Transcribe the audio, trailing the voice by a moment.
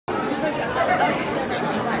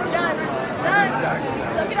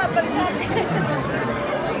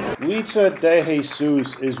Lisa De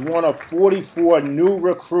Jesus is one of 44 new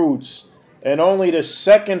recruits and only the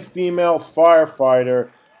second female firefighter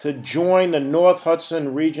to join the North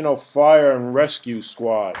Hudson Regional Fire and Rescue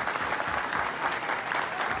Squad.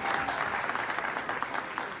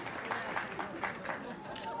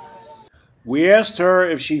 We asked her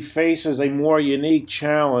if she faces a more unique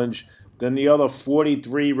challenge than the other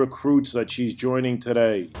 43 recruits that she's joining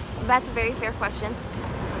today. That's a very fair question.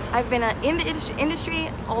 I've been in the industry,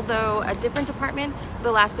 although a different department, for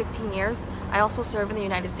the last 15 years. I also serve in the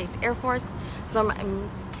United States Air Force, so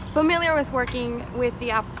I'm familiar with working with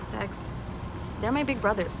the opposite sex. They're my big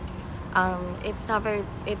brothers. It's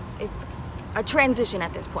a transition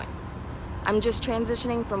at this point. I'm just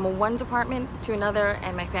transitioning from one department to another,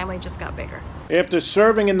 and my family just got bigger. After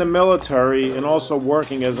serving in the military and also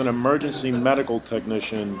working as an emergency medical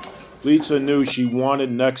technician, Lisa knew she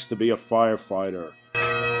wanted next to be a firefighter.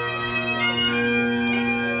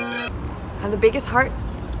 I have the biggest heart,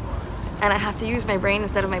 and I have to use my brain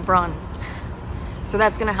instead of my brawn. So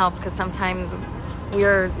that's gonna help, because sometimes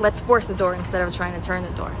let's force the door instead of trying to turn the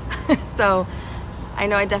door. So I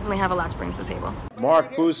know I definitely have a lot to bring to the table.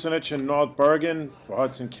 Mark Bucinich in North Bergen for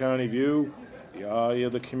Hudson County View, the eye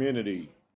of the community.